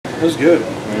It was good.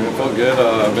 I mean, it felt good.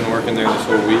 I've been working there this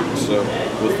whole week, so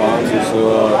with Fonzie,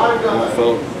 so it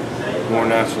felt more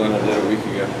natural than I did a week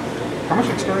ago. How much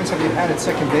experience have you had at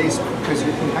second base? Because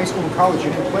in high school and college,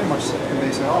 you didn't play much second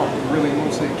base at all. You really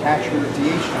mostly catcher or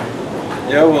DH type.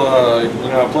 Yeah, well, you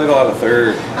know, I played a lot of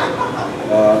third.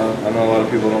 I know a lot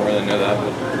of people don't really know that,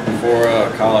 but before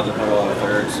college, I played a lot of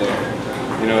third. So,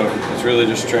 you know, it's really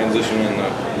just transitioning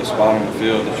the spot on the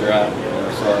field that you're at. You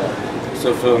know, so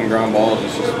still fielding ground balls.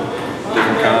 It's just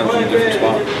different kinds and a different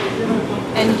spot.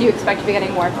 And do you expect to be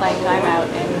getting more playing time out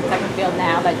in second field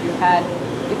now that you've had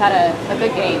a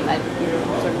good game that you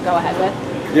sort of go ahead with?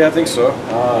 Yeah, I think so.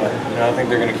 You know, I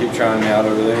think they're going to keep trying me out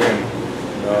over there,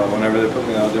 and whenever they put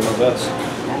me out, I'll do my best.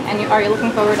 And are you looking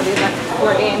forward to these next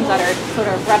 4 games that are sort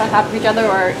of right on top of each other,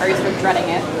 or are you sort of dreading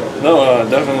it? No,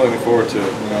 definitely looking forward to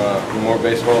it. The more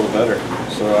baseball, the better.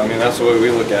 So, I mean, that's the way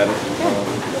we look at it.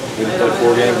 We play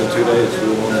 4 games in 2 days, so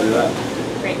we want to do that.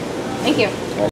 Great. Thank you.